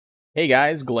Hey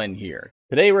guys, Glenn here.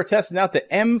 Today we're testing out the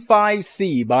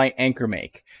M5C by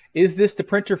AnkerMake. Is this the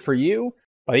printer for you?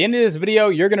 By the end of this video,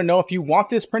 you're going to know if you want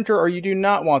this printer or you do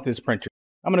not want this printer.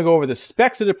 I'm going to go over the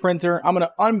specs of the printer, I'm going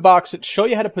to unbox it, show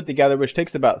you how to put it together, which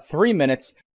takes about 3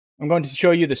 minutes. I'm going to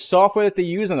show you the software that they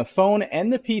use on the phone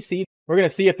and the PC. We're going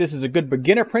to see if this is a good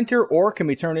beginner printer or can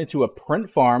be turned into a print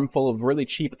farm full of really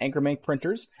cheap AnkerMake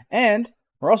printers. And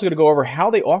we're also going to go over how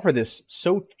they offer this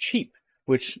so cheap,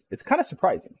 which is kind of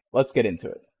surprising. Let's get into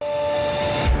it.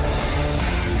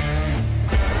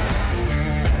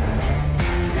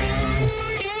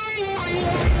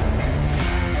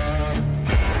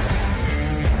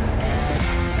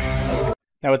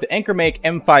 Now with the AnkerMake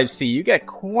M5C, you get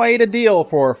quite a deal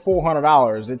for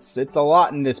 $400. It's a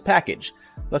lot in this package.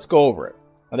 Let's go over it.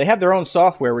 Now they have their own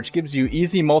software which gives you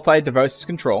easy multi-device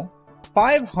control,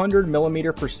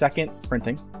 500mm per second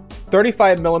printing,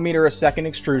 35mm a second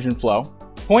extrusion flow,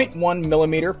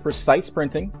 0.1mm precise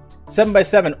printing,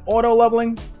 7x7 auto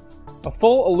leveling, a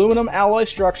full aluminum alloy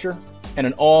structure, and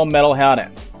an all-metal hot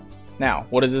end. Now,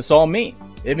 what does this all mean?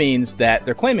 It means that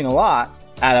they're claiming a lot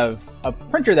out of a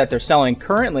printer that they're selling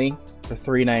currently for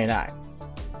 $399.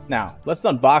 Now, let's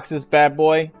unbox this bad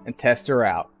boy and test her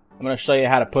out. I'm going to show you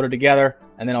how to put it together,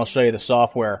 and then I'll show you the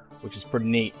software, which is pretty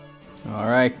neat.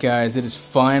 Alright guys, it is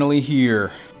finally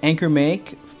here.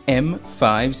 AnkerMake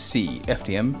M5C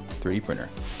FDM 3D printer.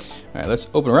 Alright, let's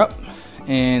open her up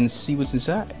and see what's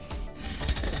inside.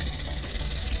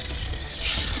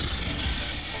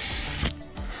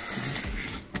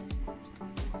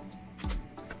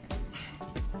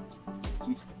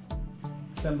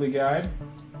 Assembly guide,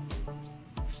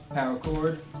 power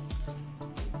cord,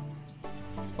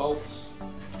 bolts.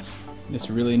 This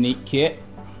really neat kit.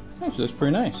 Actually looks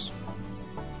pretty nice.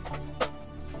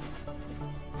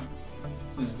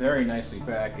 This is very nicely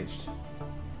packaged.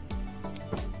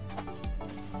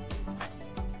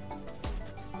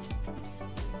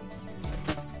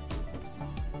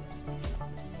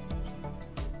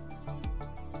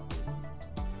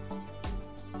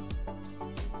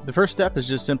 The first step is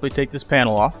just simply take this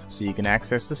panel off so you can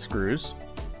access the screws.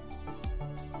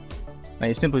 Now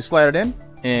you simply slide it in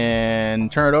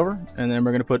and turn it over, and then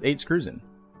we're going to put 8 screws in.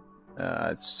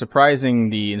 It's surprising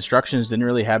the instructions didn't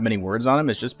really have many words on them.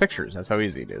 It's just pictures. That's how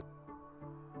easy it is.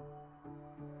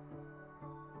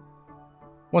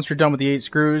 Once you're done with the 8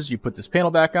 screws, you put this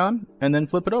panel back on and then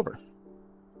flip it over.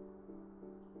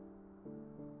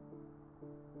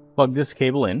 Plug this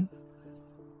cable in.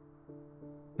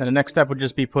 Then the next step would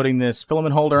just be putting this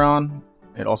filament holder on.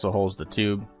 It also holds the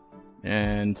tube,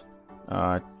 and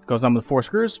it goes on with 4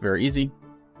 screws. Very easy.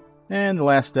 And the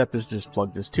last step is just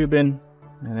plug this tube in,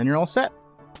 and then you're all set.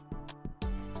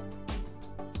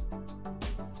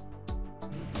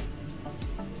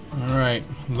 Alright,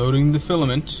 loading the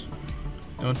filament.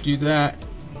 Don't do that.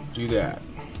 Do that.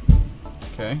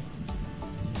 Okay.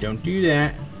 Don't do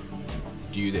that.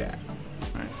 Do that.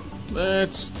 Alright,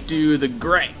 let's do the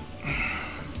gray.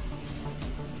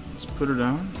 Put it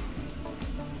on.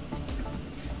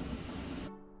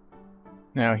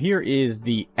 Now here is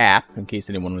the app, in case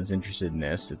anyone was interested in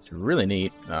this. It's really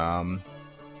neat.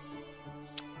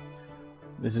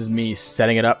 This is me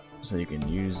setting it up so you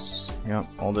can use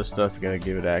all this stuff. You gotta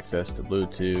give it access to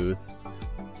Bluetooth.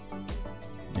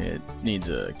 It needs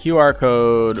a QR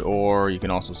code, or you can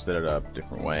also set it up a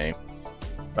different way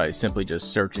by simply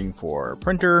just searching for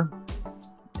printer,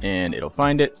 and it'll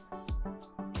find it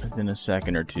within a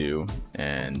second or two,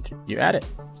 and you add it.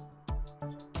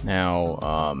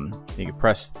 Now, you can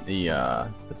press the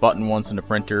button once in the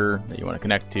printer that you want to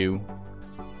connect to.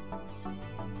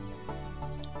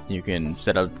 You can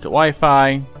set up to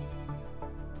Wi-Fi.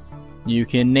 You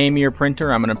can name your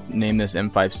printer. I'm going to name this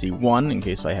M5C1 in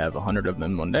case I have 100 of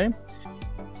them one day.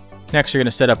 Next, you're going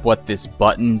to set up what this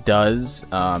button does,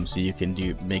 so you can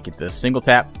make it the single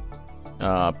tap.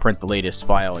 Print the latest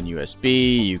file in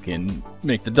USB. You can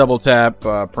make the double tap,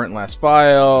 print last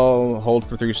file, hold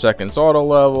for 3 seconds auto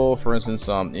level, for instance.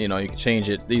 You can change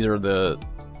it. These are the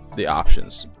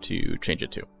options to change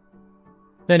it to.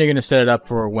 Then you're going to set it up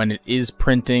for when it is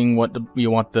printing, what you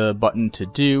want the button to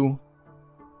do.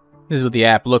 This is what the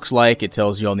app looks like. It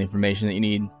tells you all the information that you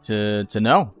need to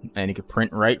know, and you can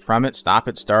print right from it, stop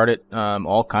it, start it,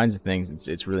 all kinds of things.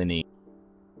 It's really neat.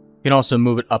 You can also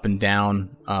move it up and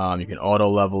down. You can auto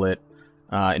level it.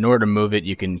 In order to move it,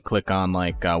 you can click on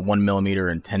like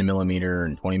 1mm and 10mm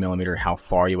and 20mm, how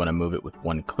far you want to move it with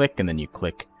one click, and then you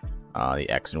click the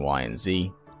X and Y and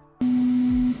Z.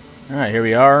 Alright, here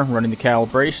we are running the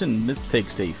calibration. This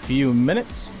takes a few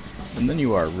minutes, and then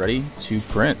you are ready to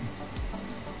print.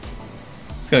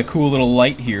 It's got a cool little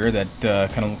light here that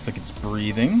kind of looks like it's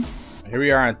breathing. Here we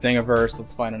are on Thingiverse.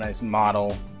 Let's find a nice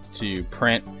model to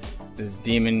print. This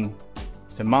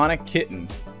demonic kitten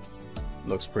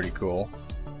looks pretty cool.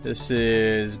 This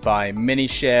is by Mini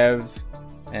Chev,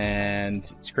 and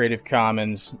it's Creative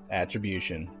Commons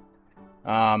attribution.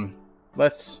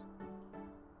 Let's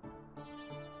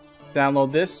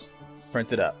download this,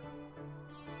 print it up.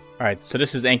 Alright, so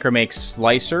this is AnkerMake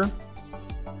Slicer.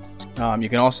 You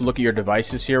can also look at your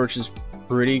devices here, which is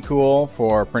pretty cool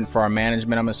for print farm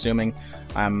management, I'm assuming.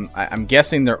 I'm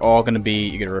guessing they're all going to be,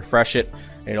 you can refresh it,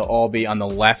 it'll all be on the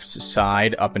left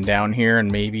side, up and down here, and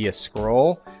maybe a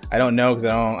scroll. I don't know because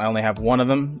I only have one of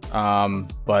them,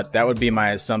 but that would be my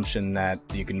assumption that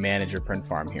you can manage your print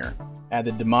farm here. Add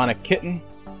the demonic kitten.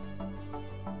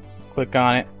 Click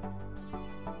on it.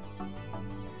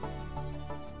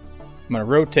 I'm going to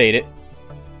rotate it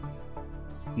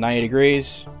 90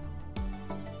 degrees.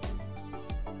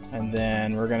 And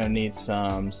then we're going to need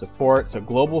some support. So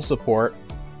global support,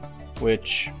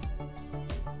 which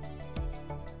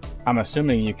I'm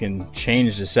assuming you can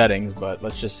change the settings, but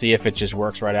let's just see if it just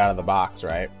works right out of the box,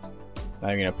 right?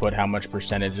 I'm going to put how much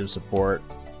percentage of support.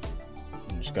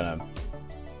 I'm just going to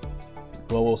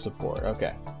global support.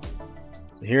 Okay.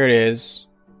 So here it is.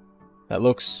 That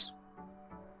looks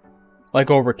like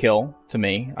overkill to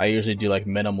me. I usually do like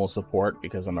minimal support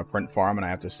because I'm a print farm and I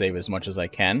have to save as much as I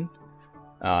can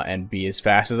and be as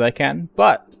fast as I can.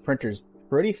 But this printer's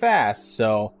pretty fast,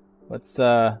 so let's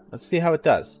see how it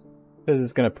does.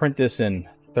 It's going to print this in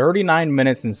 39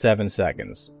 minutes and 7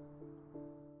 seconds.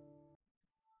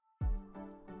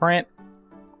 Print.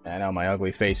 I know my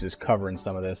ugly face is covering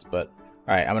some of this, but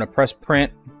alright, I'm going to press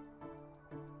print.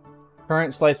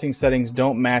 Current slicing settings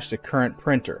don't match the current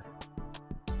printer.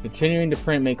 Continuing to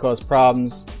print may cause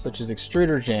problems, such as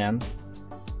extruder jam.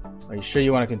 Are you sure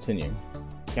you want to continue?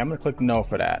 Okay, I'm going to click no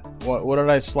for that. What did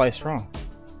I slice wrong?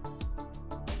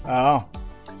 Oh.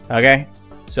 Okay,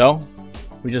 so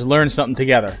we just learned something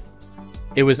together.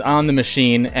 It was on the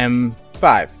machine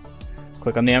M5.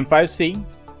 Click on the M5C.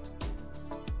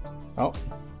 Oh.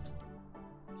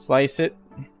 Slice it.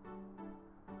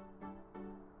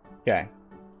 Okay.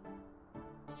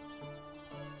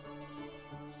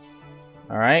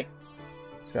 Alright.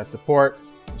 It's got support.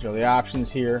 These are the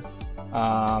options here.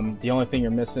 The only thing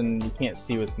you're missing, you can't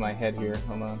see with my head here.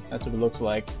 Hold on. That's what it looks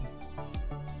like.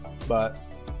 But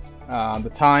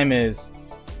the time is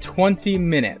 20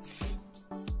 minutes.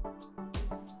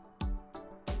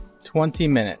 20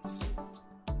 minutes.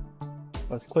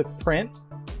 Let's click print.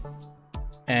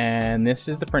 And this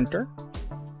is the printer.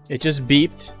 It just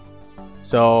beeped.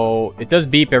 So it does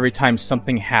beep every time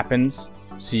something happens,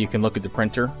 so you can look at the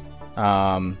printer.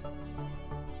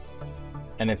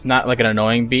 And it's not like an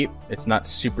annoying beep. It's not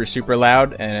super, super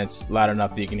loud, and it's loud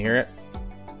enough that you can hear it,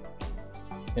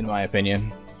 in my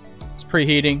opinion. It's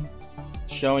preheating.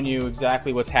 Showing you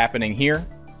exactly what's happening here,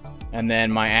 and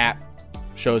then my app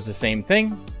shows the same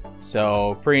thing,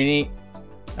 so pretty neat.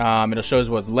 It'll show us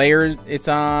what layer it's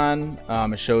on.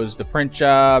 It shows the print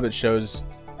job. It shows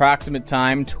approximate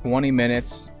time, 20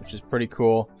 minutes, which is pretty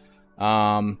cool.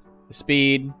 The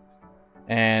speed,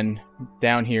 and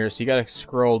down here, so you gotta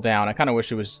scroll down. I kind of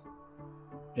wish it was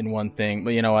in one thing,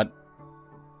 but you know what?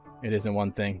 It isn't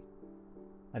one thing.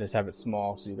 I just have it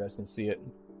small so you guys can see it.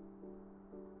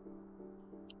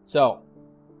 So,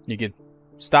 you could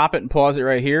stop it and pause it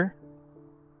right here.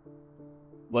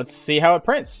 Let's see how it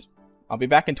prints. I'll be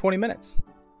back in 20 minutes.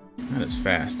 That is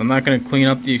fast. I'm not going to clean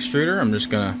up the extruder. I'm just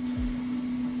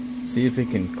going to see if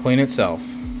it can clean itself.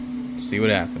 See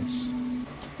what happens.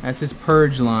 That's this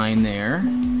purge line there.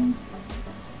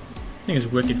 This thing is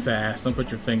wicked fast. Don't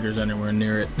put your fingers anywhere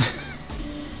near it.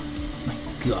 My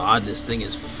God, this thing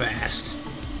is fast.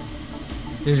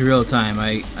 This is real time.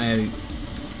 I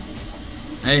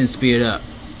didn't speed it up.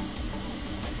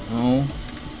 Oh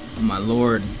my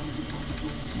Lord.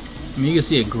 I mean, you can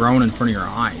see it growing in front of your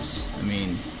eyes. I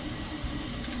mean,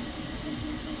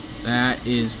 that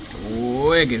is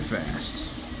wicked fast.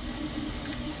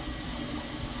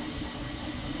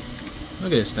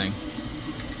 Look at this thing.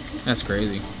 That's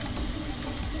crazy.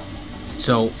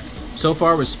 So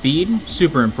far with speed,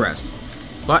 super impressed.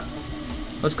 But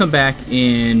let's come back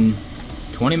in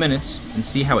 20 minutes and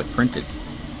see how it printed.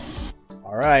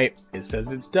 Alright, it says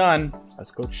it's done.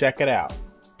 Let's go check it out.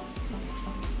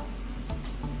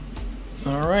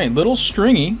 Alright, little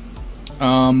stringy,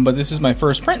 but this is my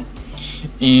first print.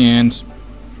 And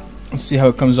let's see how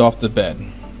it comes off the bed.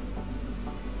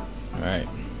 Alright.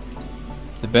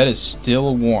 The bed is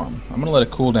still warm. I'm going to let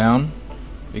it cool down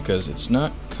because it's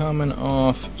not coming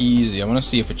off easy. I want to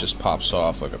see if it just pops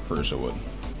off like a Prusa would.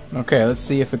 Okay, let's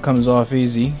see if it comes off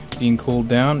easy. Being cooled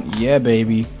down. Yeah,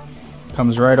 baby.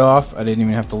 Comes right off. I didn't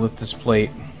even have to lift this plate.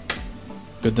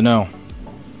 Good to know.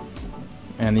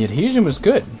 And the adhesion was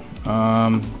good.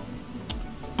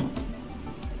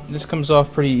 This comes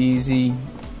off pretty easy.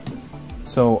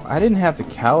 So I didn't have to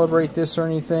calibrate this or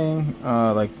anything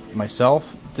like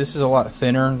myself. This is a lot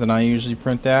thinner than I usually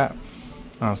print at.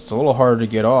 It's a little harder to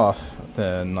get off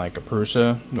than like a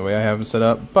Prusa, the way I have it set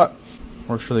up, but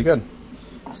works really good.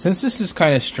 Since this is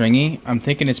kind of stringy, I'm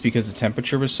thinking it's because the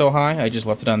temperature was so high. I just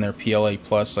left it on their PLA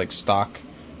Plus like stock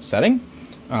setting.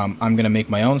 I'm going to make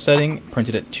my own setting, print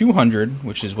it at 200,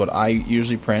 which is what I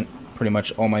usually print pretty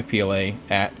much all my PLA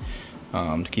at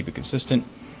to keep it consistent.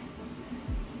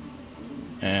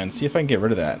 And see if I can get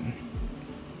rid of that.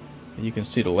 You can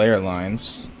see the layer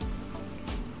lines.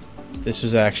 This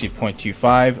is actually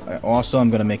 0.25. Also, I'm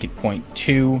going to make it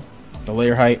 0.2, the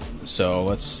layer height. So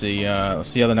let's see how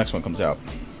the next one comes out.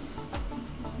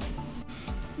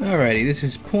 Alrighty, this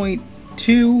is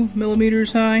 0.2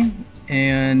 millimeters high,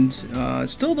 and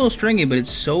still a little stringy, but it's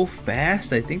so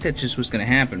fast. I think that just was going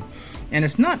to happen. And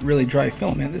it's not really dry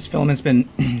filament. This filament's been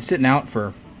sitting out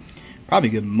for probably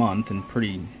a good month in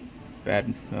pretty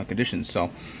bad conditions. So,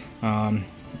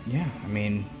 yeah, I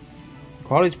mean,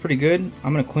 quality's pretty good.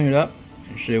 I'm going to clean it up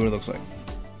and show you what it looks like.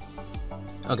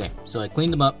 Okay, so I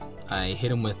cleaned them up. I hit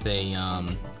them with a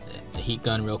heat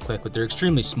gun real quick, but they're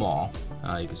extremely small.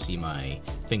 You can see my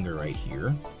finger right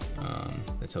here.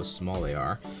 That's how small they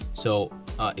are. So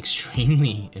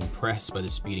extremely impressed by the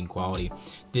speed and quality.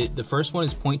 The first one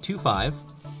is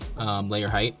 0.25 layer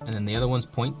height, and then the other one's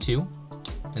 0.2.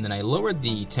 And then I lowered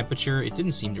the temperature. It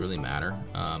didn't seem to really matter,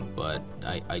 but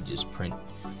I just print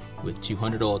with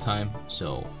 200 all the time.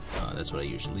 So that's what I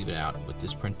usually leave it out with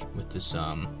this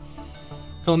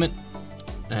filament.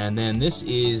 And then this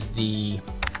is the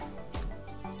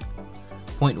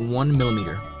 0.1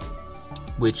 millimeter,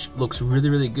 which looks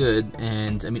really good.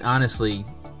 And I mean, honestly,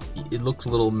 it looks a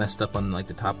little messed up on like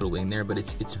the top of the wing there, but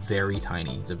it's very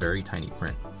tiny. It's a very tiny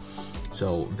print.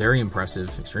 So very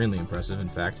impressive, extremely impressive, in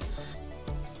fact.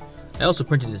 I also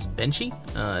printed this Benchy,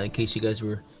 in case you guys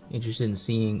were interested in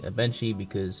seeing a Benchy,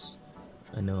 because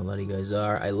I know a lot of you guys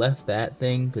are. I left that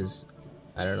thing because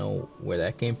I don't know where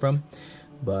that came from,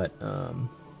 but you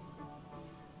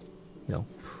know,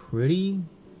 pretty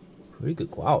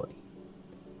good quality,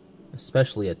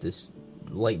 especially at this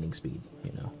lightning speed,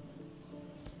 you know.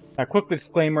 A quick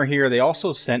disclaimer here, they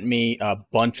also sent me a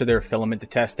bunch of their filament to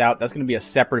test out. That's going to be a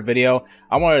separate video.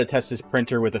 I wanted to test this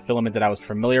printer with a filament that I was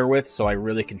familiar with, so I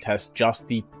really can test just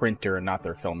the printer and not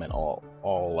their filament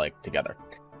all like together.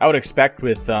 I would expect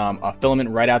with a filament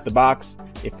right out the box,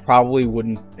 it probably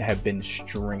wouldn't have been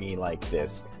stringy like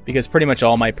this, because pretty much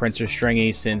all my prints are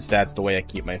stringy, since that's the way I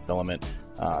keep my filament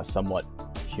somewhat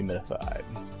humidified.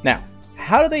 Now,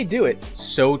 how do they do it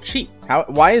so cheap?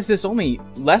 Why is this only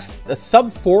a sub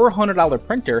 $400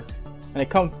 printer, and it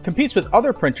competes with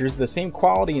other printers of the same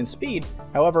quality and speed?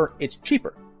 However, it's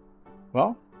cheaper.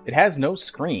 Well, it has no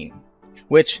screen,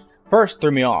 which first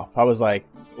threw me off. I was like,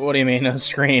 what do you mean no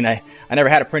screen? I never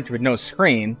had a printer with no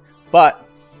screen, but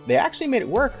they actually made it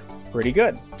work pretty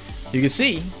good. You can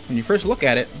see when you first look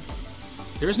at it,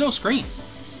 there's no screen.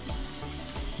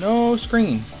 No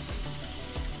screen.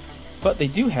 But they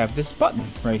do have this button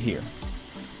right here.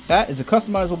 That is a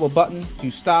customizable button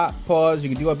to stop, pause. You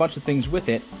can do a bunch of things with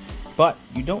it, but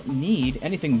you don't need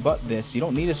anything but this. You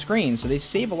don't need a screen, so they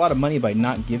save a lot of money by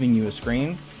not giving you a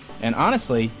screen. And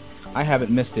honestly, I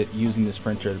haven't missed it using this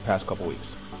printer the past couple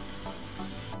weeks.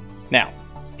 Now,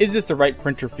 is this the right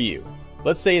printer for you?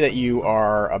 Let's say that you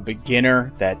are a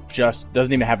beginner that just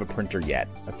doesn't even have a printer yet,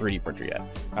 a 3D printer yet.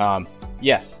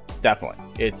 Yes, definitely.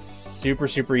 It's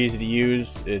super easy to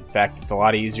use. In fact, it's a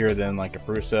lot easier than like a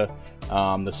Prusa.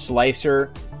 The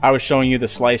slicer, I was showing you the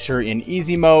slicer in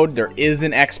easy mode. There is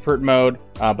an expert mode,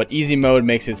 but easy mode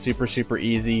makes it super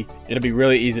easy. It'll be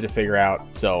really easy to figure out.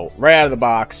 So right out of the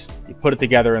box, you put it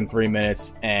together in 3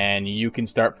 minutes and you can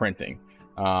start printing.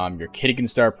 Your kitty can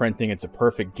start printing. It's a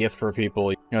perfect gift for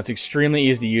people. You know, it's extremely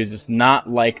easy to use. It's not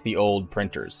like the old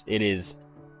printers. It is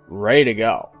ready to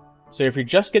go. So if you're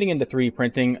just getting into 3D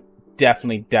printing,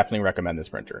 definitely recommend this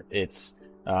printer. It's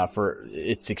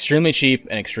extremely cheap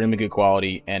and extremely good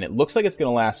quality, and it looks like it's going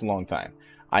to last a long time.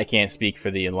 I can't speak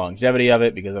for the longevity of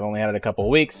it because I've only had it a couple of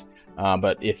weeks,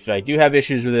 but if I do have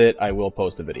issues with it, I will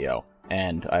post a video,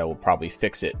 and I will probably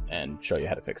fix it and show you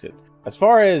how to fix it. As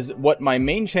far as what my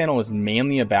main channel is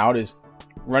mainly about is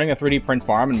running a 3D print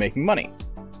farm and making money.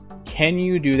 Can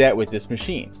you do that with this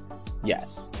machine?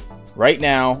 Yes. Right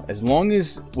now, as long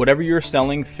as whatever you're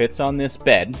selling fits on this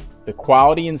bed, the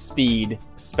quality and speed,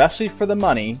 especially for the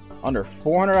money, under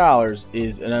 $400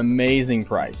 is an amazing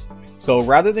price. So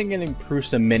rather than getting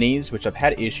Prusa Minis, which I've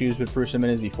had issues with Prusa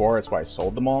Minis before, that's why I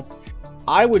sold them all,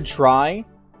 I would try,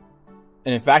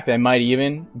 and in fact I might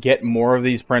even get more of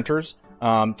these printers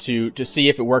to see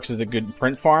if it works as a good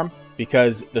print farm,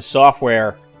 because the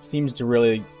software seems to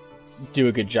really do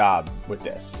a good job with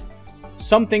this.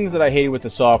 Some things that I hated with the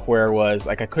software was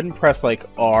like I couldn't press like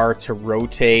R to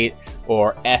rotate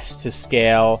or S to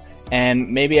scale, and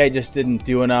maybe I just didn't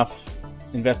do enough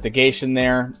investigation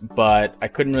there, but I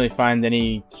couldn't really find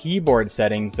any keyboard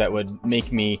settings that would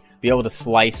make me be able to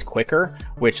slice quicker,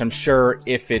 which I'm sure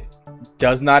if it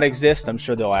does not exist, I'm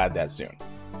sure they'll add that soon.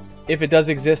 If it does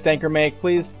exist, AnkerMake,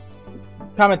 please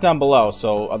comment down below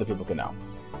so other people can know.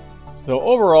 So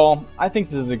overall, I think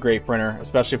this is a great printer,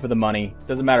 especially for the money.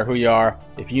 Doesn't matter who you are.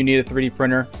 If you need a 3D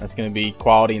printer that's going to be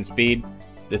quality and speed,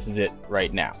 this is it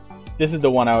right now. This is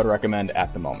the one I would recommend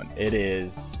at the moment. It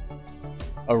is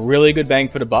a really good bang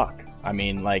for the buck. I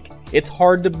mean, like, it's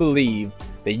hard to believe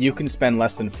that you can spend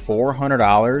less than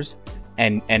 $400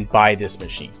 and buy this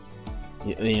machine.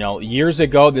 You know, years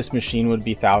ago, this machine would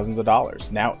be thousands of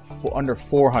dollars. Now, under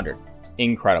 400.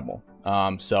 Incredible.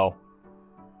 So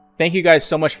thank you guys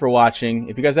so much for watching.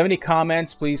 If you guys have any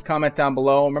comments, please comment down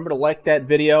below. Remember to like that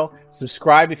video.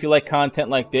 Subscribe if you like content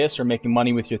like this or making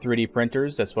money with your 3D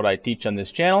printers. That's what I teach on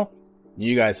this channel.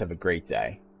 You guys have a great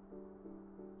day.